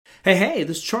Hey,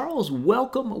 this is Charles.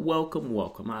 Welcome.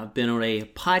 I've been on a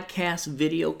podcast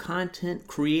video content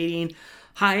creating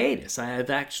hiatus. I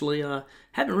have actually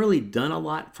haven't really done a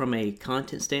lot from a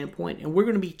content standpoint, and we're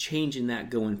going to be changing that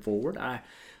going forward.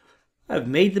 I've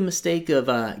made the mistake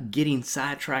of getting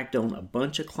sidetracked on a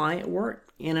bunch of client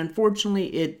work, and unfortunately,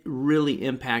 it really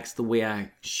impacts the way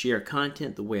I share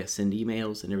content, the way I send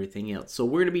emails, and everything else. So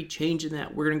we're going to be changing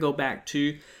that. We're going to go back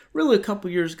to really a couple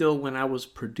years ago when I was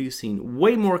producing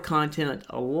way more content,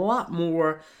 a lot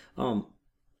more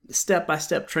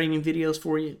step-by-step training videos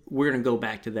for you. We're going to go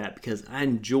back to that because I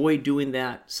enjoy doing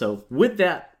that. So with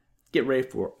that, get ready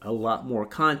for a lot more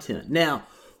content. Now,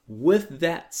 with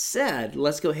that said,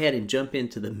 let's go ahead and jump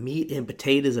into the meat and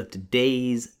potatoes of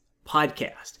today's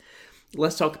podcast.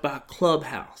 Let's talk about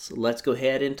Clubhouse. Let's go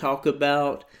ahead and talk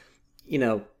about,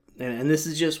 and this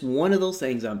is just one of those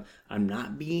things. I'm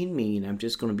not being mean. I'm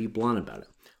just going to be blunt about it.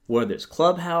 Whether it's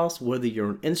Clubhouse, whether you're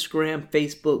on Instagram,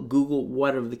 Facebook, Google,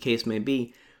 whatever the case may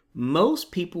be,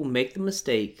 most people make the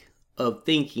mistake of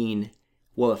thinking,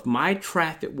 well, if my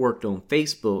traffic worked on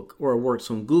Facebook or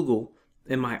works on Google,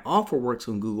 and my offer works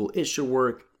on Google, it should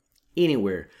work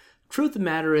anywhere. Truth of the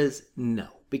matter is no,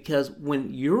 because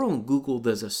when you're on Google,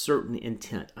 there's a certain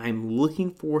intent. I'm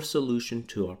looking for a solution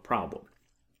to a problem.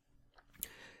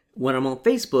 When I'm on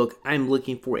Facebook, I'm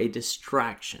looking for a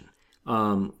distraction.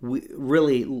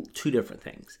 Really two different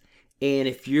things. And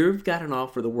if you've got an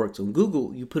offer that works on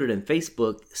Google, you put it in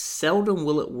Facebook, seldom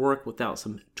will it work without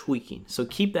some tweaking. So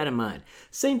keep that in mind.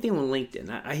 Same thing with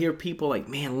LinkedIn. I hear people like,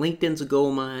 man, LinkedIn's a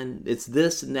gold mine. It's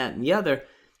this and that and the other.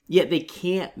 Yet they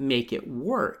can't make it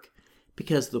work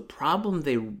because the problem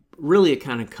they really are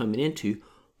kind of coming into,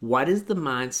 what is the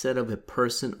mindset of a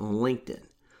person on LinkedIn?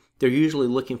 They're usually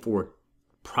looking for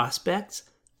prospects,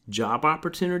 job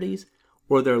opportunities,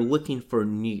 or they're looking for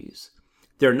news.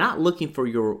 They're not looking for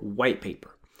your white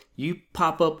paper. You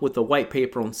pop up with a white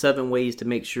paper on 7 ways to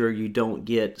make sure you don't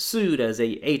get sued as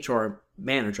a HR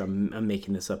manager. I'm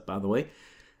making this up, by the way.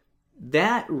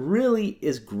 That really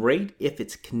is great if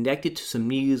it's connected to some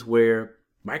news where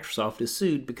Microsoft is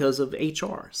sued because of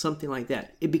HR, something like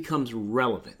that. It becomes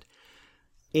relevant.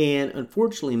 And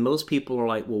unfortunately, most people are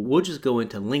like, well, we'll just go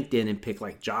into LinkedIn and pick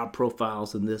like job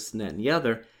profiles and this and that and the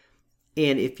other.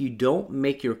 And if you don't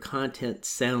make your content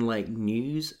sound like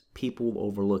news, people will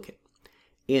overlook it.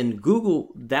 In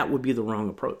Google, that would be the wrong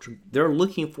approach. They're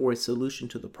looking for a solution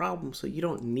to the problem, so you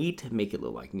don't need to make it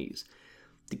look like news.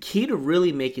 The key to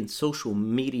really making social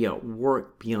media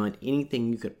work beyond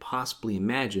anything you could possibly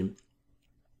imagine,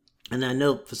 and I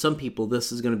know for some people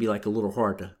this is going to be like a little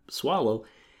hard to swallow,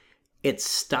 it's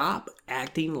stop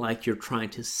acting like you're trying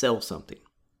to sell something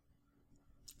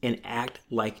and act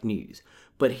like news.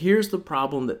 But here's the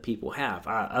problem that people have.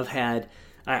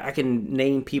 I can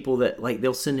name people that like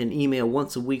they'll send an email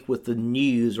once a week with the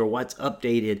news or what's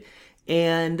updated.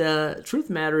 And truth of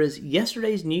the matter is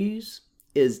yesterday's news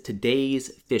is today's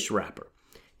fish wrapper.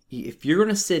 If you're going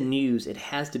to send news, it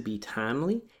has to be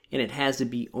timely and it has to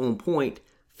be on point.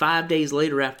 5 days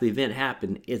later after the event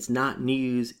happened, it's not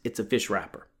news, it's a fish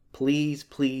wrapper. Please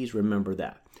remember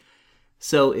that.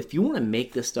 So if you want to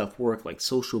make this stuff work like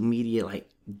social media, like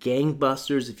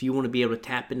gangbusters, if you want to be able to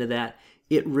tap into that,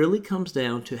 it really comes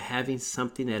down to having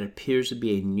something that appears to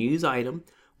be a news item.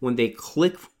 When they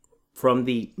click from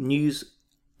the news,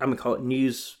 I'm going to call it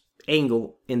news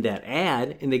angle in that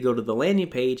ad, and they go to the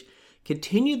landing page,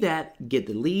 continue that, get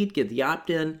the lead, get the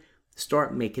opt-in,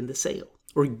 start making the sale.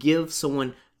 Or give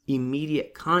someone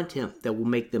immediate content that will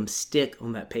make them stick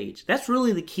on that page. That's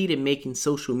really the key to making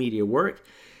social media work.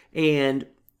 And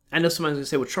I know somebody's going to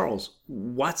say, well, Charles,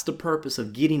 what's the purpose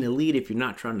of getting a lead if you're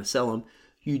not trying to sell them?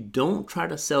 You don't try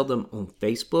to sell them on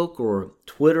Facebook or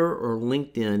Twitter or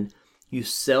LinkedIn. You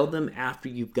sell them after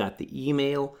you've got the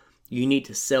email. You need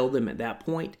to sell them at that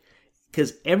point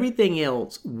because everything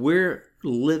else, we're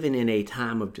living in a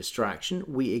time of distraction.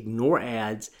 We ignore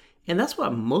ads. And that's why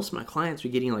most of my clients are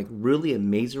getting like really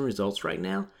amazing results right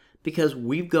now because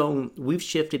we've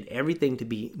shifted everything to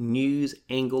be news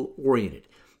angle oriented.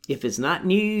 If it's not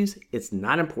news, it's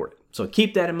not important. So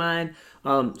keep that in mind.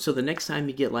 So the next time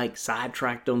you get like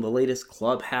sidetracked on the latest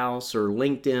Clubhouse or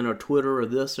LinkedIn or Twitter or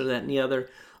this or that and the other,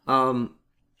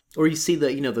 or you see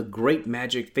the great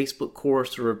magic Facebook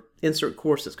course or insert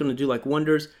course that's going to do like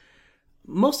wonders,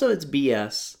 most of it's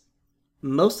BS.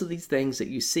 Most of these things that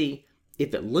you see,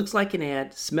 if it looks like an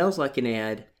ad, smells like an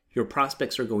ad, your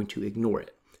prospects are going to ignore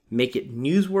it. Make it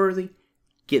newsworthy,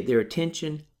 get their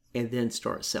attention, and then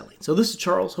start selling. So this is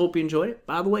Charles. Hope you enjoyed it.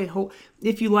 By the way,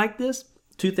 if you like this,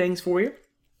 2 things for you.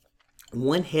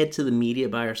 One, head to the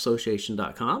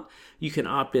mediabuyerassociation.com. You can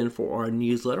opt in for our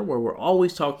newsletter where we're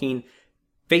always talking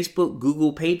Facebook,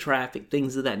 Google, paid traffic,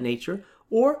 things of that nature.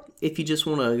 Or if you just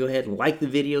want to go ahead and like the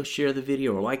video, share the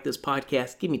video, or like this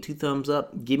podcast, give me 2 thumbs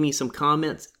up, give me some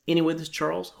comments. Anyway, this is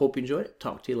Charles. Hope you enjoyed it.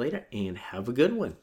 Talk to you later, and have a good one.